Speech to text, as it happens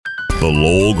The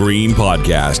Lowell Green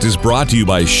Podcast is brought to you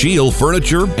by Shield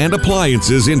Furniture and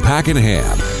Appliances in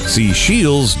Pakenham. See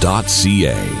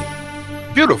shields.ca.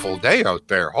 Beautiful day out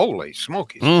there. Holy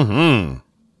smokies. Mm-hmm.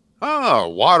 Oh,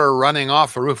 water running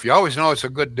off the roof. You always know it's a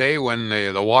good day when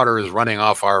the water is running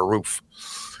off our roof.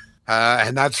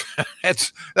 And I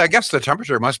guess the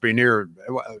temperature must be near,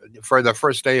 for the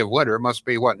first day of winter, it must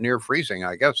be near freezing,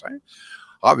 I guess.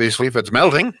 Obviously, if it's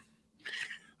melting.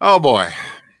 Oh boy,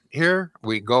 here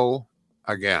we go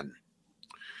again.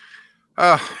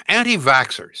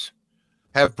 Anti-vaxxers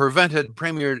have prevented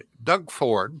Premier Doug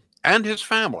Ford and his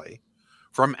family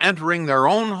from entering their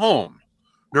own home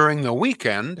during the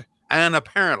weekend and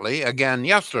apparently again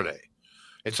yesterday.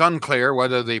 It's unclear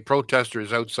whether the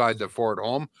protesters outside the Ford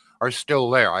home are still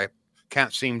there. I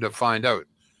can't seem to find out.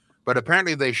 But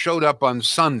apparently they showed up on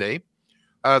Sunday.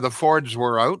 The Fords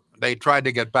were out. They tried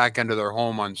to get back into their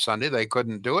home on Sunday. They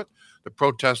couldn't do it. The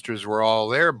protesters were all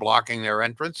there, blocking their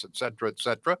entrance, et cetera, et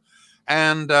cetera.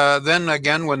 And then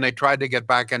again, when they tried to get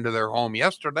back into their home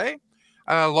yesterday,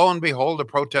 lo and behold, the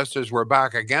protesters were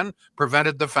back again,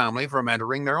 prevented the family from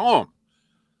entering their home.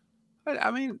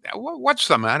 I mean, what's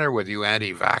the matter with you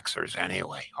anti-vaxxers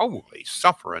anyway? Holy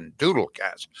suffering doodle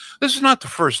cats. This is not the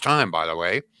first time, by the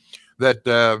way, that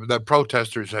the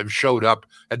protesters have showed up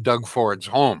at Doug Ford's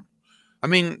home. I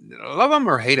mean, love him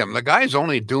or hate him, the guy's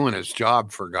only doing his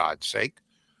job, for God's sake.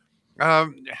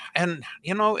 And,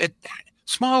 you know,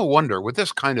 small wonder with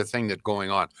this kind of thing that's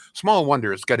going on, small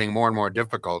wonder it's getting more and more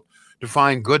difficult to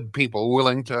find good people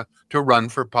willing to run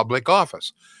for public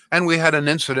office. And we had an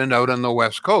incident out on the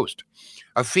West Coast.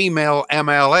 A female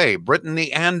MLA,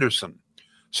 Brittany Anderson,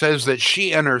 says that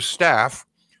she and her staff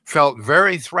felt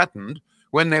very threatened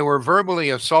when they were verbally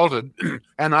assaulted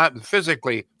and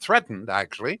physically threatened,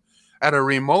 actually, at a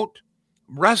remote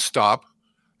rest stop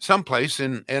someplace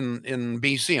in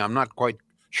BC. I'm not quite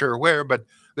sure where, but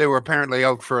they were apparently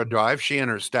out for a drive. She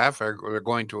and her staff are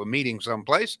going to a meeting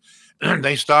someplace.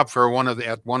 They stopped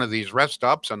at one of these rest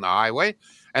stops on the highway,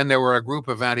 and there were a group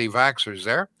of anti-vaxxers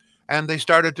there, and they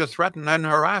started to threaten and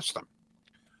harass them.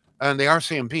 And the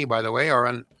RCMP, by the way, are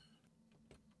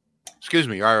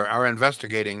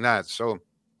investigating that. So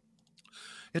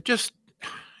it just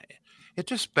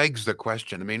begs the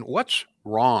question. I mean, what's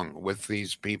wrong with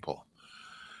these people?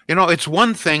 You know, it's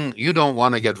one thing you don't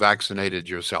want to get vaccinated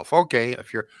yourself. Okay,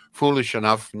 if you're foolish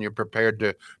enough and you're prepared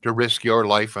to risk your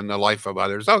life and the life of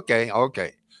others, okay.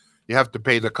 You have to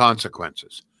pay the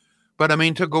consequences. But I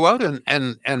mean, to go out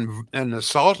and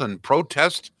assault and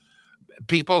protest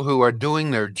people who are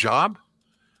doing their job,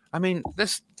 I mean,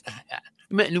 let's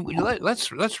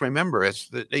remember, it's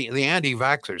the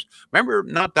anti-vaxxers. Remember,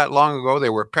 not that long ago, they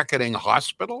were picketing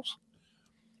hospitals,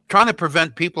 trying to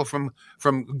prevent people from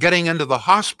getting into the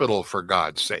hospital, for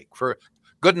God's sake, for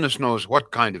goodness knows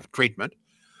what kind of treatment.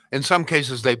 In some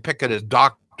cases, they picketed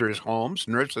doctors' homes,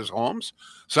 nurses' homes.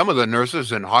 Some of the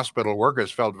nurses and hospital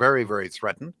workers felt very, very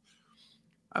threatened.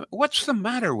 What's the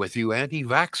matter with you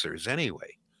anti-vaxxers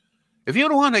anyway? If you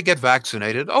don't want to get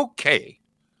vaccinated, okay,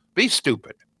 be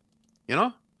stupid, you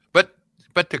know?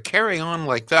 But to carry on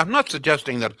like that, I'm not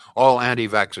suggesting that all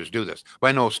anti-vaxxers do this,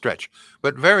 by no stretch.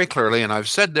 But very clearly, and I've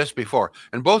said this before,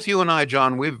 and both you and I,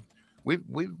 John, we've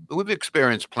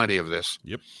experienced plenty of this.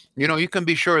 Yep. You know, you can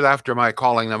be sure that after my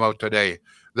calling them out today,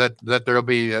 that there'll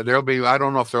be I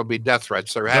don't know if there'll be death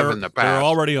threats. There have in the past. They're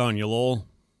already on you, Lowell.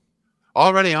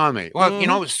 Already on me. Well, I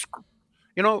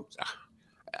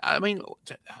mean,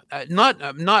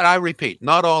 I repeat,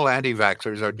 not all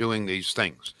anti-vaxxers are doing these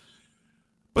things.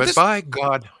 But by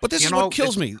God, this is what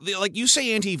kills me. Like, you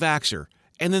say anti-vaxxer,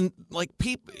 and then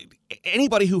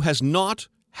anybody who has not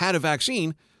had a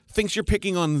vaccine thinks you're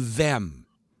picking on them.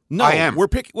 No, I am.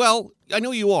 Well, I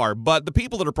know you are, but the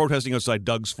people that are protesting outside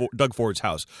Doug Ford's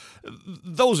house,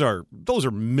 those are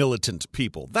militant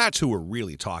people. That's who we're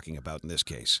really talking about in this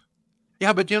case.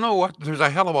 Yeah, but you know what? There's a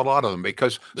hell of a lot of them,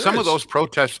 because some of those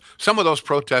protests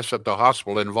at the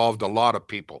hospital involved a lot of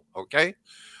people. Okay.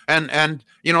 And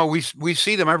you know, we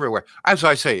see them everywhere. As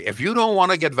I say, if you don't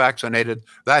want to get vaccinated,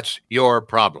 that's your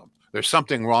problem. There's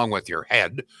something wrong with your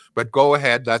head, but go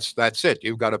ahead. That's it.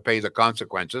 You've got to pay the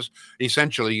consequences.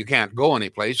 Essentially, you can't go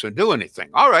anyplace and do anything.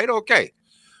 All right, okay.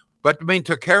 But I mean,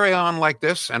 to carry on like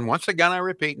this, and once again, I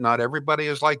repeat, not everybody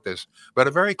is like this,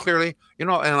 but very clearly, you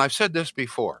know, and I've said this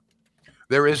before,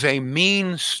 there is a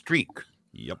mean streak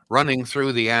running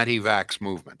through the anti-vax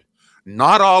movement.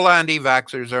 Not all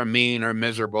anti-vaxxers are mean or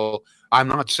miserable. I'm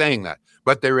not saying that.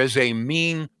 But there is a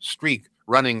mean streak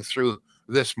running through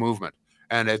this movement.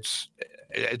 And it's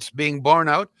being borne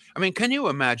out. I mean, can you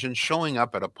imagine showing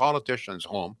up at a politician's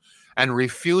home and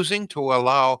refusing to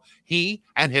allow he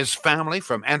and his family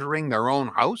from entering their own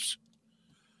house?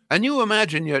 And you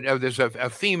imagine there's a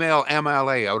female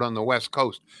MLA out on the West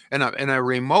Coast in a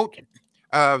remote,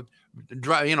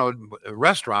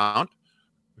 restaurant,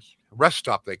 rest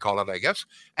stop they call it, I guess,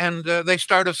 and they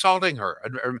start assaulting her,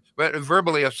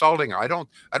 verbally assaulting her. I don't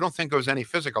think there was any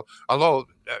physical. Although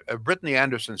Brittany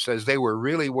Anderson says they were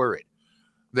really worried.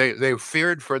 They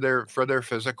feared for their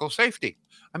physical safety.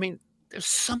 I mean, there's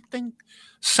something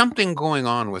going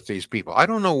on with these people. I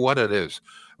don't know what it is.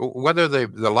 Whether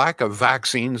the lack of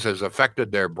vaccines has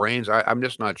affected their brains, I'm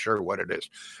just not sure what it is.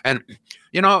 And,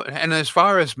 and as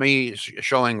far as me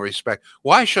showing respect,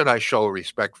 why should I show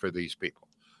respect for these people?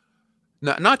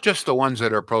 Not just the ones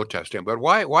that are protesting, but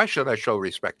why should I show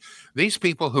respect? These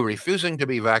people who are refusing to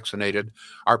be vaccinated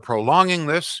are prolonging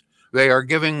this. They are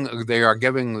giving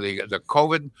the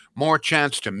COVID more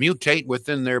chance to mutate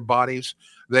within their bodies.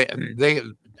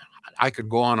 I could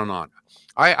go on and on.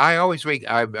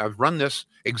 I've run this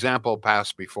example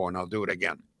past before, and I'll do it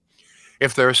again.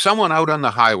 If there's someone out on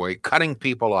the highway cutting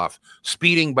people off,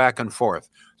 speeding back and forth,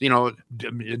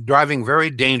 driving very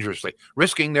dangerously,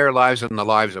 risking their lives and the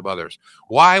lives of others,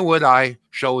 why would I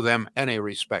show them any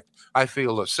respect? I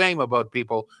feel the same about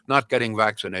people not getting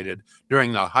vaccinated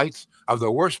during the height of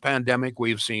the worst pandemic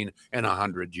we've seen in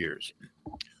 100 years.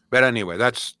 But anyway,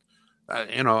 that's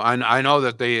I know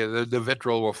that the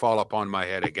vitriol will fall upon my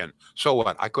head again. So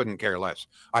what? I couldn't care less.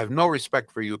 I have no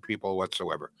respect for you people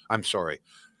whatsoever. I'm sorry.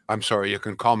 You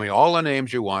can call me all the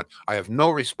names you want. I have no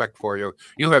respect for you.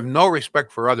 You have no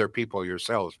respect for other people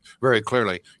yourselves. Very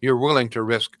clearly, you're willing to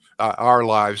risk our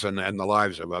lives and the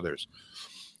lives of others.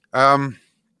 On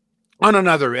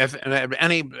another,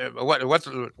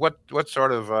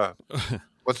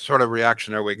 what sort of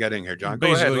reaction are we getting here, John?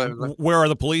 Basically, go ahead. Where are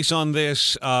the police on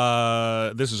this?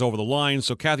 This is over the line.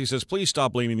 So Kathy says, please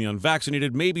stop blaming the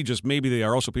unvaccinated. Maybe, just maybe, they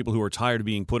are also people who are tired of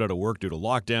being put out of work due to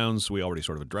lockdowns. We already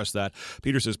sort of addressed that.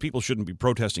 Peter says people shouldn't be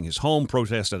protesting his home,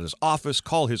 protest at his office,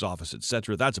 call his office,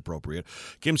 etc. That's appropriate.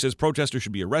 Kim says protesters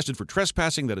should be arrested for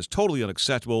trespassing. That is totally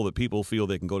unacceptable that people feel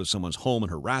they can go to someone's home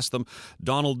and harass them.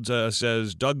 Donald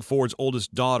says Doug Ford's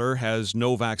oldest daughter has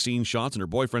no vaccine shots and her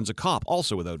boyfriend's a cop,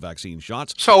 also without vaccine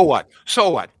shots. So what?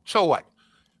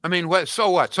 I mean, what? So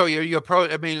what? So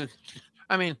I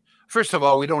mean, first of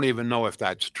all, we don't even know if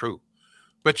that's true.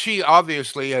 But she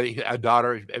obviously, a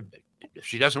daughter, if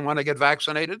she doesn't want to get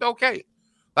vaccinated, okay.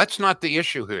 That's not the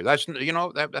issue here. That's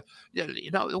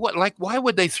what? Like, why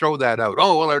would they throw that out?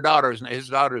 Oh, well, his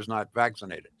daughter's not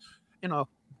vaccinated.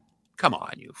 Come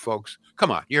on, you folks.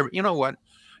 Come on. You know what?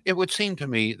 It would seem to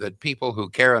me that people who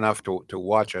care enough to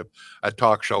watch a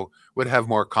talk show would have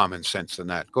more common sense than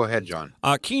that. Go ahead, John.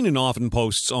 Keenan often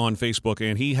posts on Facebook,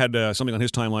 and he had something on his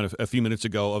timeline a few minutes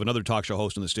ago of another talk show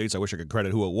host in the States. I wish I could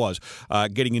credit who it was,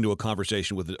 getting into a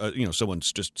conversation with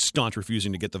someone's just staunch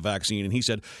refusing to get the vaccine. And he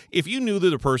said, if you knew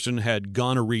that a person had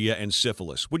gonorrhea and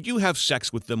syphilis, would you have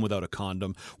sex with them without a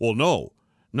condom? Well, no.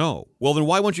 Well, then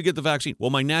why won't you get the vaccine? Well,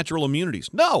 my natural immunities.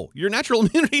 No, your natural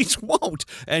immunities won't.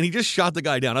 And he just shot the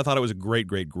guy down. I thought it was a great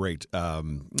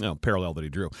parallel that he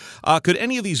drew. Could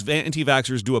any of these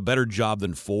anti-vaxxers do a better job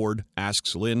than Ford?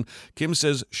 Asks Lynn. Kim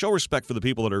says, show respect for the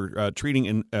people that are treating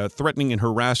and threatening and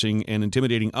harassing and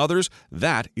intimidating others.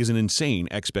 That is an insane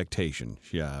expectation,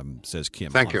 says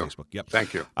Kim. Thank you. Facebook. Yep.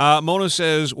 Thank you. Mona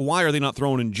says, why are they not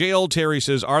thrown in jail? Terry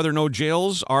says, are there no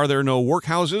jails? Are there no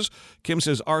workhouses? Kim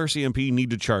says, RCMP need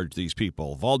to charge these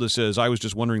people. Valda says, I was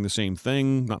just wondering the same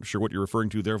thing. Not sure what you're referring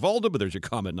to there, Valda, but there's your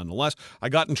comment nonetheless. I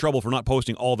got in trouble for not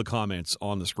posting all the comments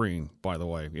on the screen, by the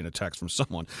way, in a text from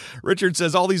someone. Richard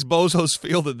says, all these bozos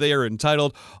feel that they are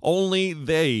entitled. Only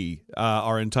they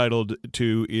are entitled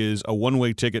to is a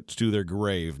one-way ticket to their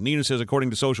grave. Nina says, according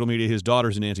to social media, his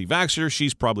daughter's an anti-vaxxer.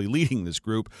 She's probably leading this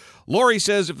group. Lori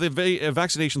says, if the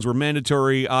vaccinations were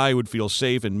mandatory, I would feel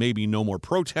safe and maybe no more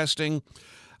protesting.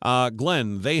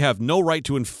 Glenn, they have no right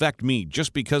to infect me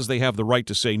just because they have the right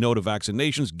to say no to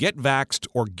vaccinations. Get vaxxed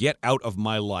or get out of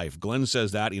my life. Glenn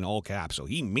says that in all caps, so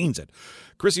he means it.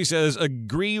 Chrissy says,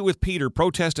 agree with Peter.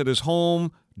 Protest at his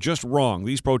home. Just wrong.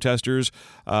 These protesters,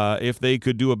 if they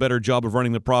could do a better job of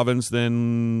running the province,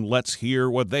 then let's hear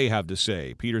what they have to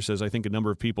say. Peter says, I think a number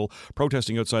of people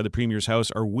protesting outside the Premier's house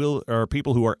are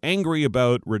people who are angry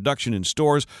about reduction in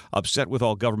stores, upset with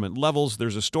all government levels.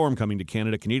 There's a storm coming to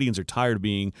Canada. Canadians are tired of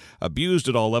being abused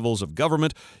at all levels of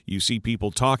government. You see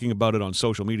people talking about it on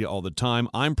social media all the time.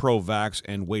 I'm pro-vax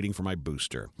and waiting for my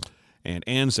booster. And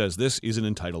Anne says, this is an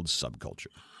entitled subculture.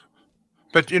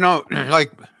 But,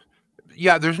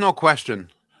 yeah, there's no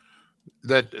question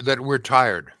that we're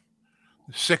tired,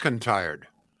 sick and tired,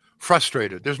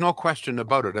 frustrated. There's no question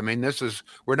about it. I mean,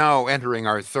 we're now entering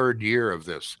our third year of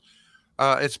this.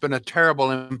 It's been a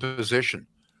terrible imposition.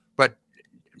 But,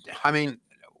 I mean,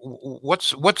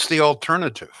 what's the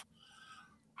alternative?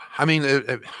 I mean,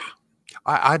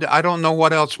 I don't know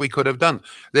what else we could have done.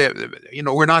 There's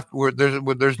no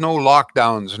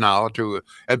lockdowns now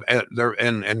there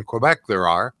in Quebec there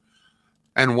are.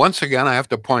 And once again, I have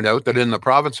to point out that in the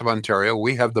province of Ontario,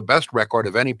 we have the best record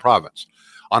of any province.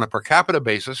 On a per capita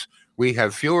basis, we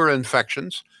have fewer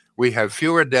infections, we have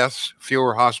fewer deaths,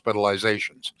 fewer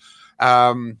hospitalizations,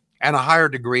 and a higher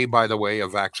degree, by the way,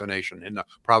 of vaccination in the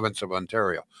province of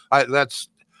Ontario. I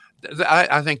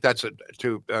think that's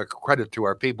to credit to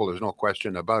our people. There's no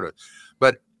question about it.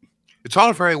 But it's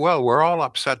all very well. We're all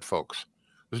upset, folks.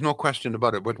 There's no question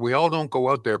about it. But we all don't go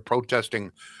out there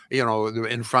protesting,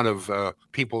 in front of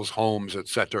people's homes,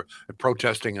 etc.,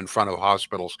 protesting in front of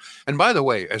hospitals. And by the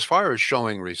way, as far as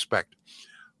showing respect,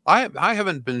 I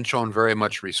haven't been shown very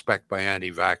much respect by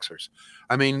anti-vaxxers.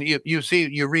 I mean,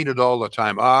 you read it all the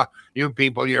time. You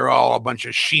people, you're all a bunch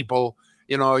of sheeple.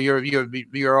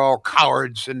 You're all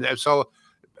cowards, and so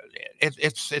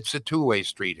it's a two-way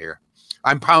street here.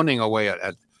 I'm pounding away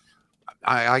at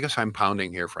I guess I'm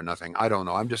pounding here for nothing. I don't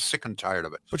know. I'm just sick and tired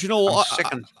of it. But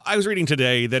I was reading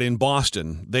today that in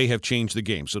Boston, they have changed the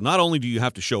game. So not only do you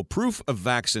have to show proof of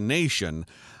vaccination,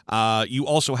 you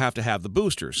also have to have the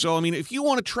booster. So, I mean, if you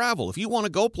want to travel, if you want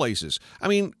to go places, I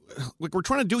mean, we're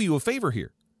trying to do you a favor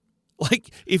here.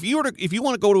 Like, if you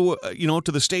want to go to,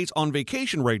 to the States on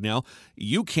vacation right now,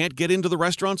 you can't get into the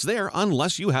restaurants there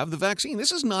unless you have the vaccine.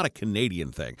 This is not a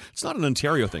Canadian thing. It's not an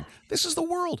Ontario thing. This is the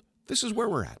world. This is where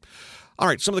we're at. All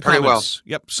right, some of the comments. Very well.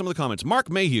 Yep, some of the comments. Mark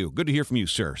Mayhew, good to hear from you,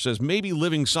 sir, says, maybe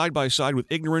living side by side with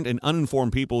ignorant and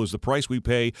uninformed people is the price we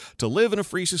pay to live in a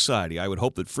free society. I would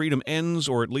hope that freedom ends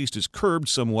or at least is curbed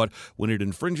somewhat when it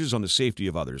infringes on the safety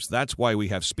of others. That's why we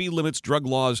have speed limits, drug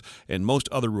laws, and most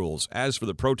other rules. As for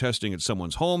the protesting at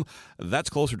someone's home,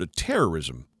 that's closer to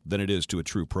terrorism than it is to a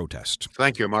true protest.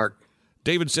 Thank you, Mark.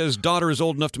 David says, daughter is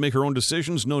old enough to make her own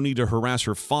decisions. No need to harass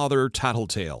her father,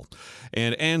 tattletale.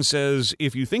 And Anne says,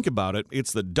 if you think about it,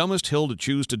 it's the dumbest hill to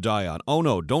choose to die on. Oh,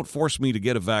 no, don't force me to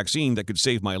get a vaccine that could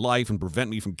save my life and prevent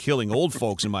me from killing old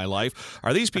folks in my life.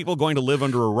 Are these people going to live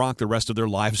under a rock the rest of their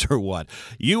lives or what?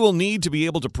 You will need to be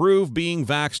able to prove being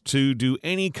vaxxed to do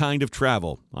any kind of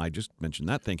travel. I just mentioned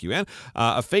that. Thank you, Anne.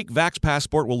 A fake vax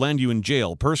passport will land you in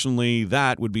jail. Personally,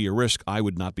 that would be a risk I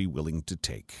would not be willing to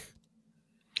take.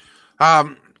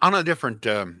 On a different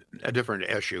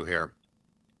issue here,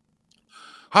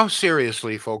 how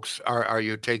seriously, folks, are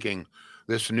you taking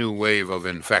this new wave of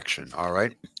infection? All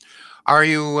right, are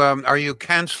you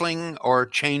canceling or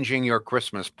changing your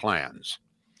Christmas plans?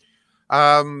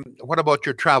 What about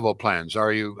your travel plans?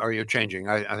 Are you changing?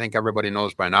 I think everybody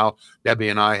knows by now. Debbie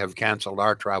and I have canceled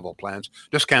our travel plans.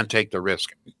 Just can't take the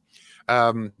risk.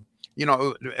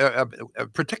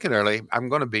 Particularly, I'm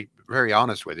going to be very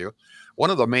honest with you. One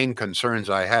of the main concerns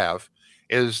I have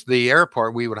is the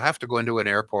airport. We would have to go into an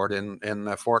airport in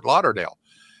Fort Lauderdale.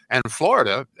 And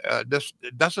Florida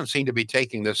doesn't seem to be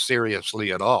taking this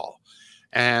seriously at all.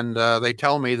 And they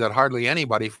tell me that hardly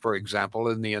anybody, for example,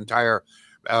 in the entire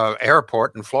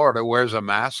airport in Florida wears a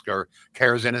mask or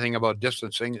cares anything about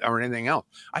distancing or anything else.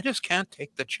 I just can't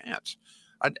take the chance.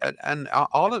 And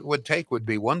all it would take would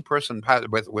be one person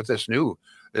with this new,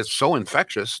 it's so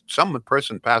infectious, some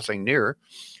person passing near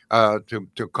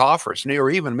to cough or sneeze or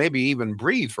even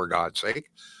breathe, for God's sake.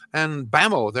 And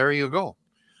bammo, there you go.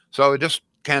 So just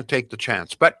can't take the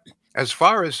chance. But as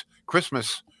far as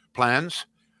Christmas plans,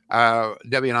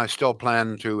 Debbie and I still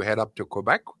plan to head up to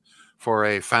Quebec for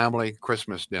a family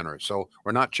Christmas dinner. So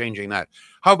we're not changing that.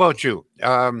 How about you?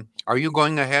 Are you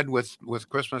going ahead with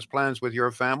Christmas plans with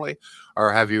your family,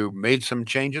 or have you made some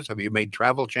changes? Have you made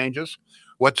travel changes?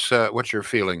 What's your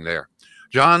feeling there?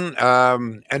 John,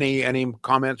 any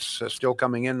comments still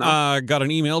coming in now? Got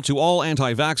an email to all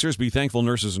anti-vaxxers. Be thankful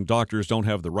nurses and doctors don't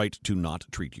have the right to not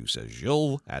treat you, says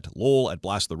Jill at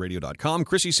lowell@blasttheradio.com.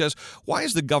 Chrissy says, why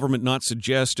is the government not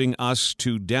suggesting us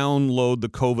to download the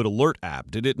COVID alert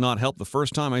app? Did it not help the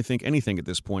first time? I think anything at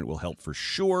this point will help for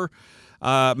sure.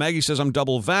 Maggie says, I'm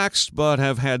double vaxxed, but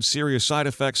have had serious side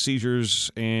effects, seizures,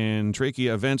 and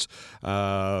trachea events.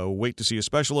 Wait to see a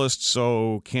specialist,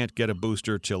 so can't get a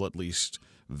booster till at least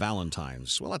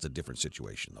Valentine's. Well, that's a different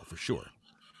situation, though, for sure.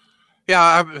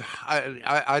 Yeah,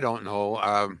 I don't know.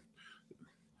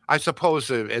 I suppose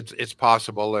it's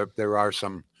possible that there are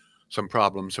some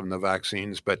problems from the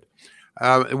vaccines, but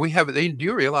do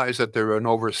you realize that there are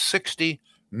over 60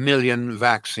 million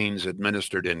vaccines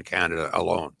administered in Canada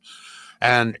alone?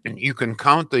 And you can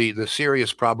count the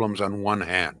serious problems on one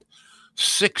hand.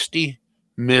 60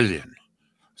 million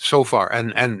so far,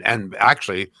 and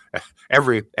actually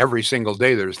every single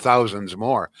day there's thousands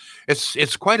more.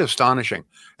 It's quite astonishing.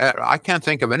 I can't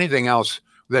think of anything else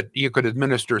that you could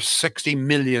administer 60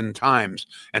 million times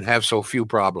and have so few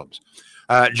problems.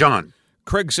 John.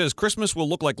 Craig says, Christmas will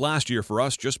look like last year for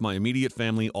us, just my immediate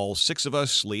family, all 6 of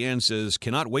us. Leanne says,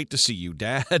 cannot wait to see you,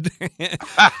 Dad.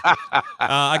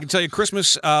 I can tell you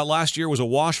Christmas last year was a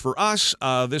wash for us.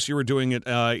 This year we're doing it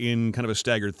in kind of a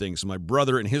staggered thing. So my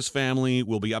brother and his family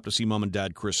will be up to see Mom and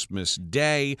Dad Christmas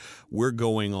Day. We're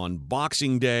going on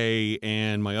Boxing Day,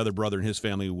 and my other brother and his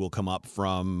family will come up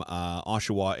from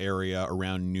Oshawa area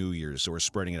around New Year's. So we're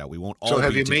spreading it out. We won't all So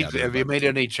be have you made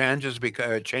any changes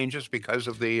because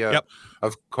of the Yep.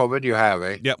 of COVID? You have,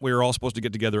 eh? Yeah, we were all supposed to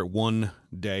get together at one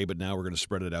day, but now we're going to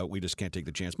spread it out. We just can't take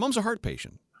the chance. Mom's a heart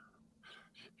patient.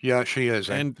 Yeah, she is.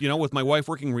 Eh? And, with my wife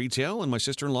working retail and my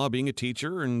sister-in-law being a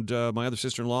teacher and my other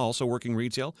sister-in-law also working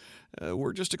retail,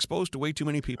 we're just exposed to way too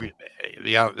many people.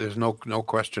 Yeah, there's no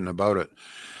question about it.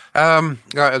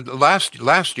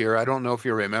 Last year, I don't know if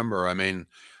you remember, I mean,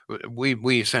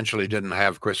 we essentially didn't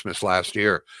have Christmas last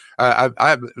year.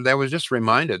 I was just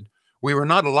reminded, we were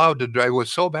not allowed to drive. It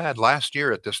was so bad last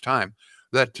year at this time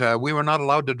that we were not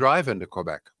allowed to drive into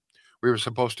Quebec. We were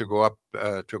supposed to go up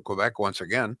to Quebec once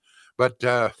again, but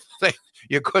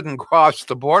you couldn't cross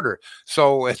the border.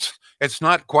 So it's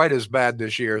not quite as bad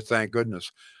this year, thank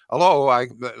goodness. Although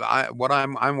what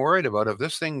I'm worried about, if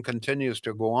this thing continues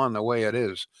to go on the way it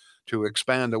is, to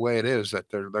expand the way it is, that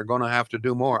they're going to have to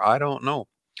do more. I don't know.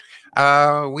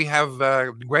 We have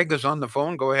Greg is on the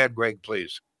phone. Go ahead, Greg,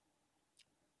 please.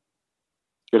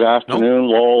 Good afternoon,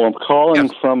 Lowell. I'm calling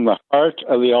from the heart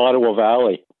of the Ottawa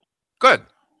Valley. Good.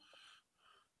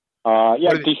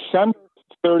 December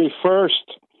 31st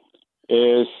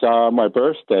is my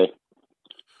birthday.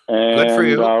 And Good for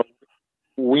you.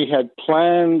 We had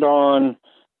planned on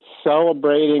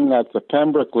celebrating at the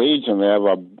Pembroke Legion. They have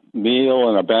a meal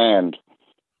and a band.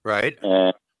 Right.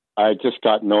 And I just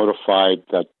got notified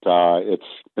that it's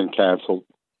been canceled.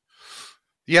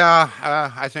 Yeah,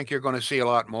 I think you're going to see a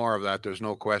lot more of that. There's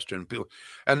no question.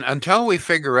 And until we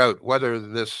figure out whether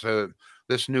this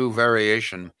new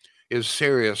variation is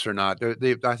serious or not,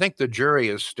 I think the jury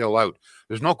is still out.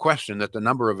 There's no question that the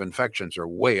number of infections are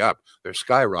way up. They're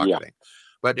skyrocketing. Yeah.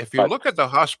 But if you look at the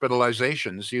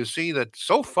hospitalizations, you see that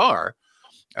so far,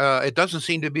 it doesn't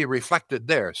seem to be reflected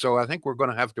there. So I think we're going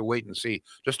to have to wait and see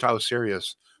just how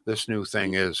serious this new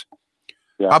thing is.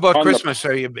 Yeah. How about Christmas?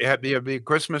 Are you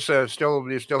Christmas still?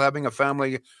 You're still having a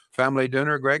family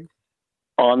dinner, Greg?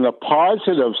 On the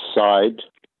positive side,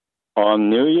 on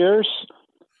New Year's,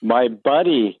 my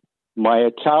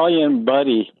Italian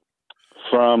buddy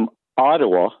from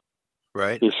Ottawa,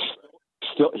 right? His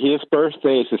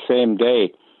birthday is the same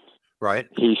day, right?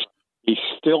 He's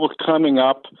still coming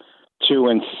up to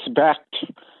inspect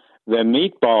the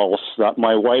meatballs that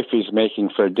my wife is making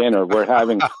for dinner. We're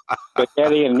having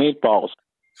spaghetti and meatballs.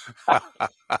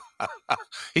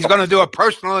 He's going to do a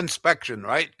personal inspection,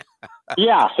 right?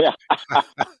 Yeah.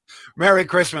 Merry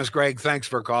Christmas, Greg. Thanks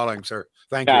for calling, sir.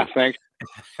 Thank you. Thanks.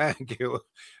 Thank you.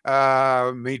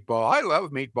 Meatball. I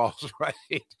love meatballs,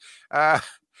 right?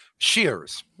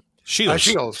 Shields.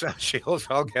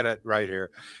 I'll get it right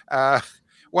here.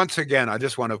 Once again, I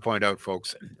just want to point out,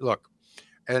 folks, look,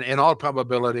 and in all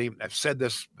probability, I've said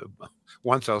this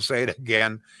once, I'll say it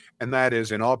again, and that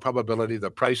is, in all probability,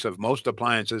 the price of most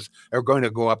appliances are going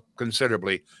to go up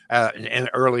considerably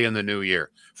early in the new year.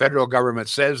 Federal government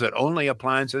says that only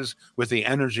appliances with the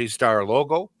Energy Star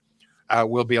logo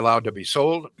will be allowed to be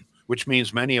sold, which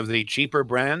means many of the cheaper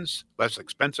brands, less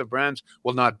expensive brands,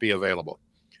 will not be available.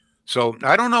 So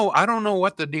I don't know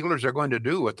what the dealers are going to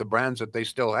do with the brands that they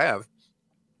still have.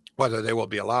 Whether they will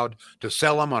be allowed to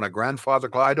sell them on a grandfather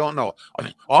clause, I don't know.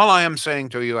 All I am saying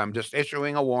to you, I'm just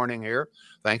issuing a warning here,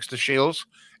 thanks to Shields,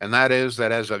 and that is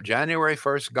that as of January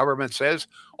 1st, government says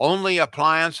only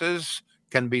appliances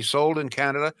can be sold in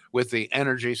Canada with the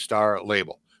Energy Star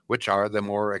label, which are the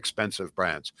more expensive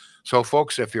brands. So,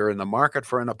 folks, if you're in the market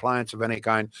for an appliance of any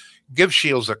kind, give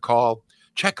Shields a call.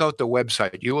 Check out the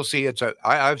website. You will see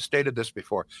I've stated this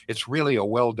before. It's really a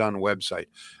well-done website.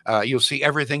 You'll see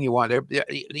everything you want.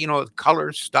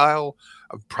 Color, style,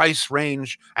 price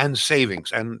range, and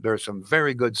savings. And there's some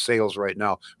very good sales right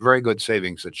now. Very good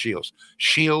savings at Shields.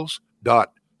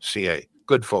 Shields.ca.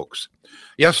 Good folks.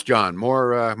 Yes, John,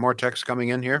 more text coming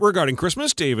in here. Regarding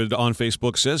Christmas, David on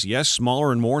Facebook says, yes,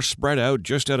 smaller and more spread out,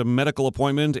 just at a medical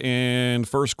appointment. And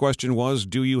first question was,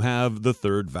 do you have the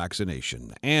third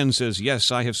vaccination? Anne says,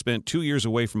 yes, I have spent 2 years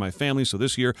away from my family, so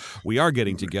this year we are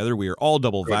getting together. We are all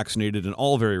double vaccinated and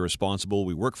all very responsible.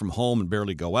 We work from home and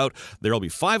barely go out. There will be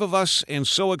 5 of us and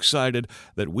so excited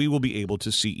that we will be able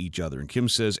to see each other. And Kim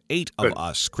says, 8 of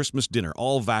us, Christmas dinner,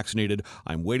 all vaccinated.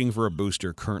 I'm waiting for a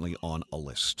booster, currently on a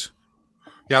list.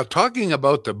 Yeah, talking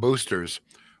about the boosters,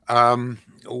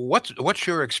 what's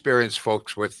your experience,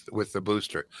 folks, with the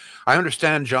booster? I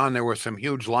understand, John, there were some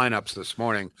huge lineups this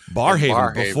morning.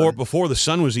 Barrhaven, before the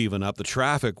sun was even up, the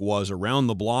traffic was around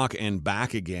the block and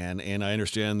back again. And I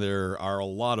understand there are a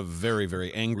lot of very,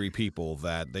 very angry people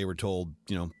that they were told,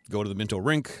 go to the Minto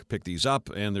Rink, pick these up,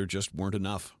 and there just weren't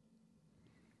enough.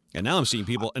 And now I'm seeing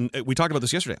people, and we talked about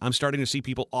this yesterday, I'm starting to see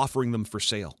people offering them for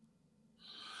sale.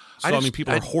 So,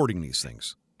 people are hoarding these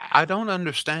things. I don't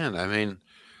understand. I mean,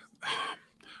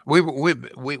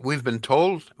 we've been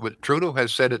told, Trudeau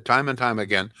has said it time and time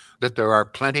again, that there are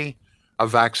plenty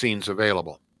of vaccines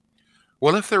available.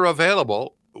 Well, if they're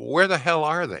available, where the hell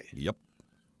are they? Yep.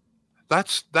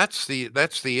 That's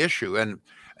the issue. And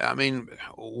I mean,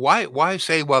 why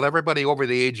say, well, everybody over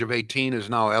the age of 18 is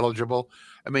now eligible?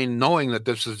 I mean, knowing that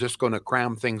this is just going to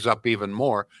cram things up even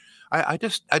more. I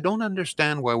don't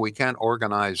understand why we can't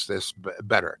organize this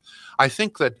better. I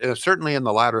think that certainly in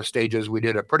the latter stages, we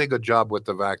did a pretty good job with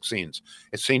the vaccines.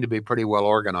 It seemed to be pretty well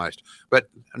organized. But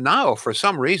now, for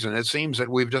some reason, it seems that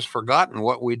we've just forgotten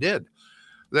what we did.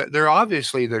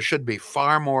 There should be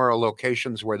far more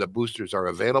locations where the boosters are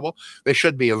available. They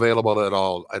should be available at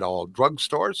all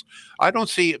drugstores. I don't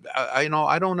see, I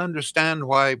don't understand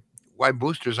why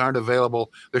boosters aren't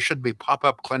available. There should be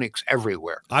pop-up clinics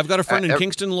everywhere. I've got a friend in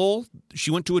Kingston, Lowell. She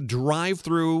went to a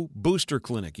drive-through booster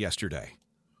clinic yesterday.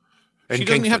 She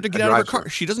doesn't even have to get out of her car.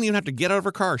 She doesn't even have to get out of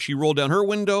her car. She rolled down her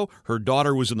window. Her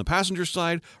daughter was in the passenger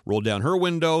side. Rolled down her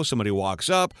window. Somebody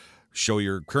walks up. Show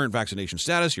your current vaccination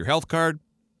status, your health card.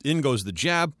 In goes the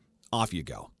jab. Off you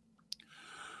go.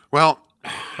 Well,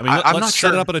 let's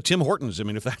set it up at a Tim Hortons. I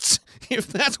mean, if that's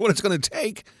what it's going to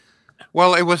take.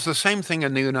 Well, it was the same thing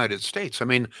in the United States. I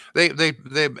mean, they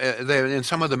in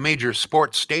some of the major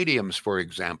sports stadiums, for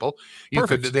example,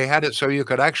 they had it so you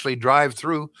could actually drive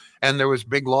through, and there was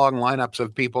big long lineups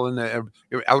of people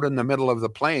out in the middle of the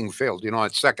playing field,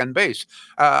 at second base.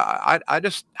 I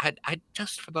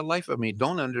just for the life of me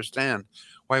don't understand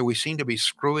why we seem to be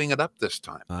screwing it up this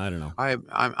time. I don't know.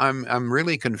 I'm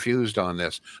really confused on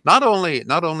this. Not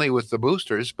only with the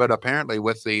boosters, but apparently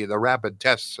with the rapid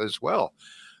tests as well.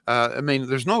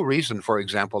 There's no reason, for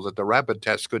example, that the rapid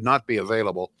tests could not be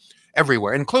available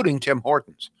everywhere, including Tim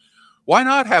Hortons. Why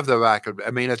not have the vaccine?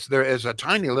 I mean, there is a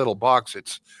tiny little box. And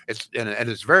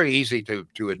it's very easy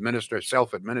to administer,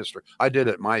 self-administer. I did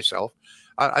it myself.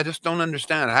 I just don't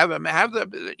understand. Have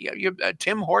the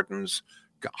Tim Hortons,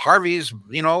 Harvey's,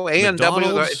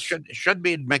 A&W. It should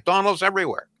be McDonald's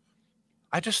everywhere.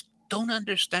 I just don't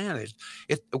understand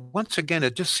it. Once again,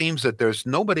 it just seems that there's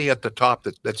nobody at the top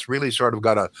that's really sort of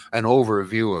got an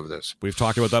overview of this. We've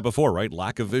talked about that before, right?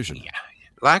 Lack of vision. Yeah.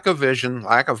 Lack of vision,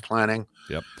 lack of planning.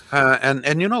 Yep.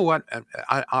 And you know what?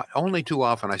 I only too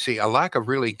often I see a lack of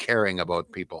really caring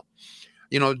about people.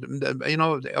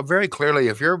 Very clearly,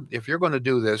 if you're going to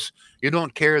do this, you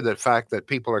don't care the fact that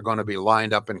people are going to be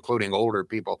lined up, including older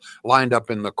people, lined up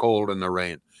in the cold and the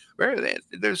rain.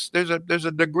 There's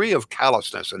a degree of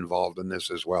callousness involved in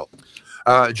this as well.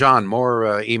 John,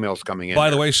 more emails coming in. By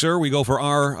the way, sir, we go for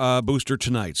our booster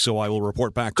tonight, so I will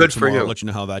report back to you tomorrow. I'll let you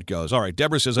know how that goes. All right,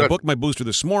 Deborah says, I booked my booster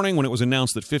this morning when it was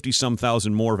announced that 50-some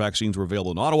thousand more vaccines were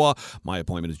available in Ottawa. My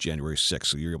appointment is January 6th,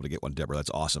 so you're able to get one, Deborah. That's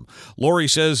awesome. Lori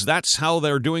says, that's how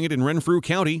they're doing it in Renfrew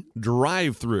County,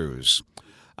 drive-thrus.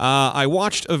 I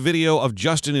watched a video of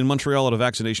Justin in Montreal at a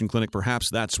vaccination clinic. Perhaps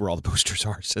that's where all the boosters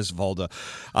are, says Valda.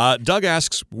 Doug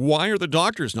asks, why are the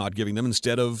doctors not giving them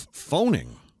instead of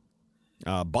phoning?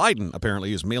 Biden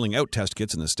apparently is mailing out test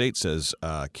kits in the state, says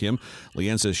Kim.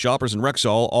 Leanne says, shoppers in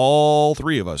Rexall, all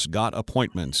 3 of us got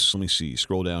appointments. Let me see.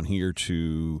 Scroll down here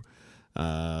to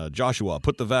Joshua.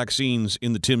 Put the vaccines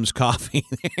in the Tim's coffee.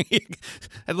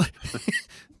 At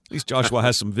least Joshua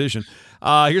has some vision.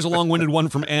 Here's a long-winded one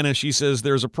from Anna. She says,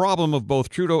 there's a problem of both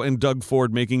Trudeau and Doug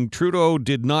Ford making. Trudeau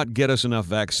did not get us enough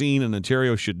vaccine, and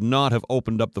Ontario should not have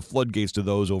opened up the floodgates to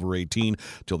those over 18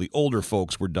 till the older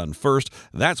folks were done first.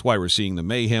 That's why we're seeing the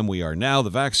mayhem we are now, the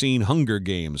vaccine Hunger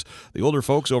Games. The older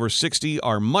folks over 60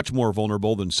 are much more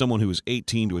vulnerable than someone who is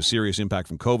 18 to a serious impact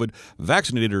from COVID.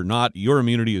 Vaccinated or not, your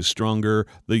immunity is stronger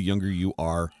the younger you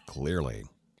are, clearly.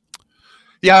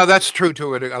 Yeah, that's true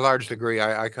to a large degree.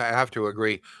 I have to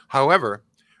agree. However,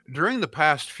 during the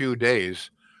past few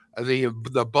days,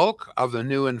 the bulk of the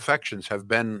new infections have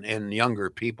been in younger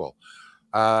people.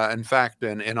 In fact,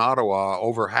 in Ottawa,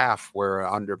 over half were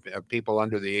under people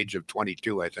under the age of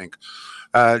 22, I think.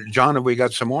 John, have we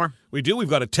got some more? We do. We've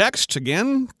got a text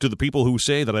again to the people who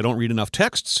say that I don't read enough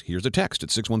texts. Here's a text at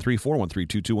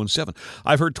 613-413-2217.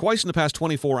 I've heard twice in the past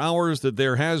 24 hours that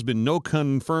there has been no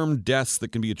confirmed deaths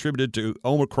that can be attributed to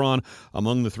Omicron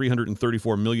among the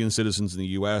 334 million citizens in the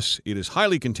U.S. It is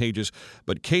highly contagious,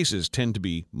 but cases tend to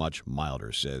be much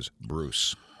milder, says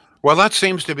Bruce. Well, that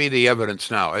seems to be the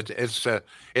evidence now.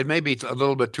 It may be a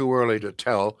little bit too early to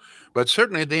tell, but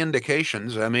certainly the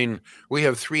indications. I mean, we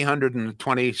have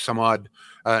 320 some odd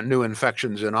new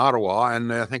infections in Ottawa,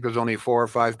 and I think there's only 4 or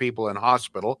 5 people in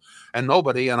hospital and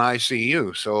nobody in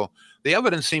ICU. So the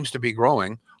evidence seems to be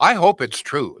growing. I hope it's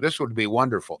true. This would be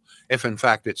wonderful if, in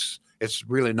fact, it's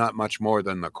really not much more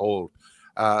than the cold.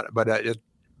 But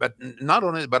not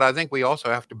only, but I think we also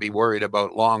have to be worried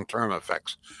about long-term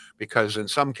effects, because in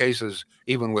some cases,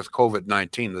 even with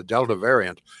COVID-19, the Delta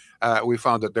variant, we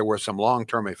found that there were some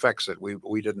long-term effects that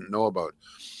we didn't know about.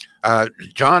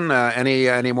 John,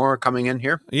 any more coming in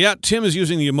here? Yeah, Tim is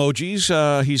using the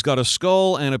emojis. He's got a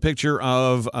skull and a picture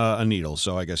of a needle,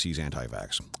 so I guess he's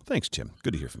anti-vax. Thanks, Tim.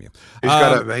 Good to hear from you.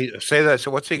 Say that. So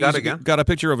what's he got again? Got a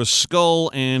picture of a skull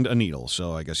and a needle,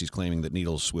 so I guess he's claiming that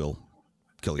needles will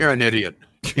kill you. You're an idiot.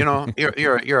 You know,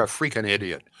 you're a freaking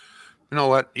idiot. You know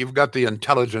what? You've got the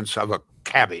intelligence of a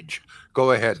cabbage.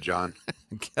 Go ahead, John.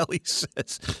 Kelly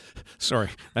says, sorry,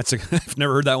 I've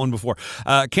never heard that one before.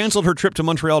 Canceled her trip to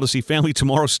Montreal to see family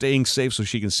tomorrow, staying safe so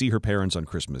she can see her parents on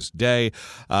Christmas Day.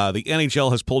 The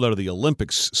NHL has pulled out of the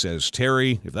Olympics, says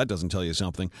Terry, if that doesn't tell you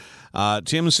something.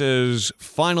 Tim says,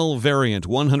 final variant,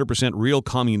 100% real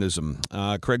communism.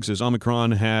 Craig says,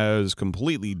 Omicron has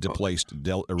completely replaced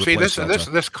Delta. See,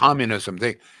 this communism,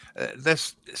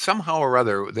 this somehow or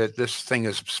other that this thing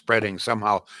is spreading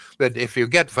somehow, that if you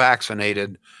get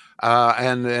vaccinated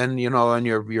and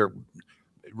you're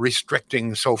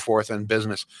restricting so forth in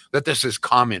business, that this is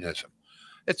communism.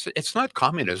 It's not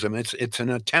communism. It's an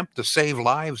attempt to save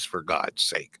lives, for God's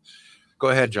sake. Go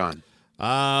ahead, John.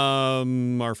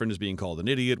 Our friend is being called an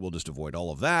idiot. We'll just avoid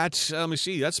all of that. Let me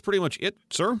see. That's pretty much it,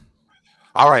 sir.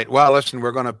 All right. Well, listen,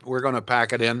 we're gonna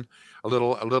pack it in a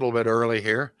little bit early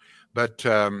here. But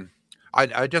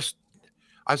I just,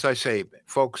 as I say,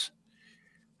 folks,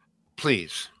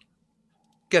 please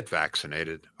get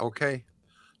vaccinated, okay?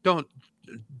 Don't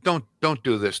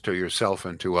do this to yourself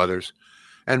and to others.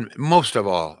 And most of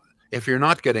all, if you're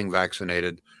not getting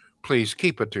vaccinated, please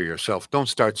keep it to yourself. Don't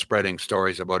start spreading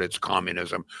stories about it's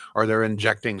communism or they're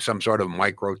injecting some sort of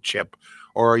microchip,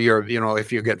 or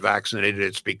if you get vaccinated,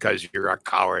 it's because you're a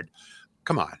coward.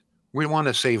 Come on. We want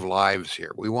to save lives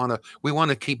here. We want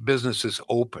to keep businesses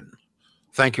open.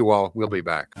 Thank you all. We'll be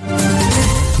back.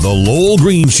 The Lowell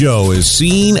Green Show is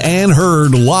seen and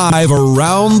heard live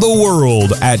around the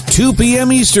world at 2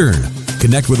 p.m. Eastern.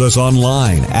 Connect with us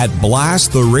online at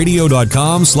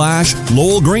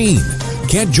blasttheradio.com/Lowell Green.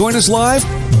 Can't join us live?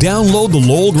 Download the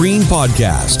Lowell Green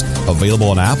podcast. Available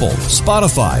on Apple,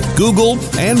 Spotify, Google,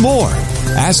 and more.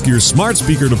 Ask your smart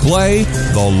speaker to play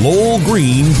the Lowell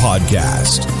Green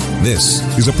podcast. This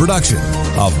is a production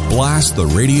of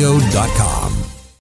blasttheradio.com.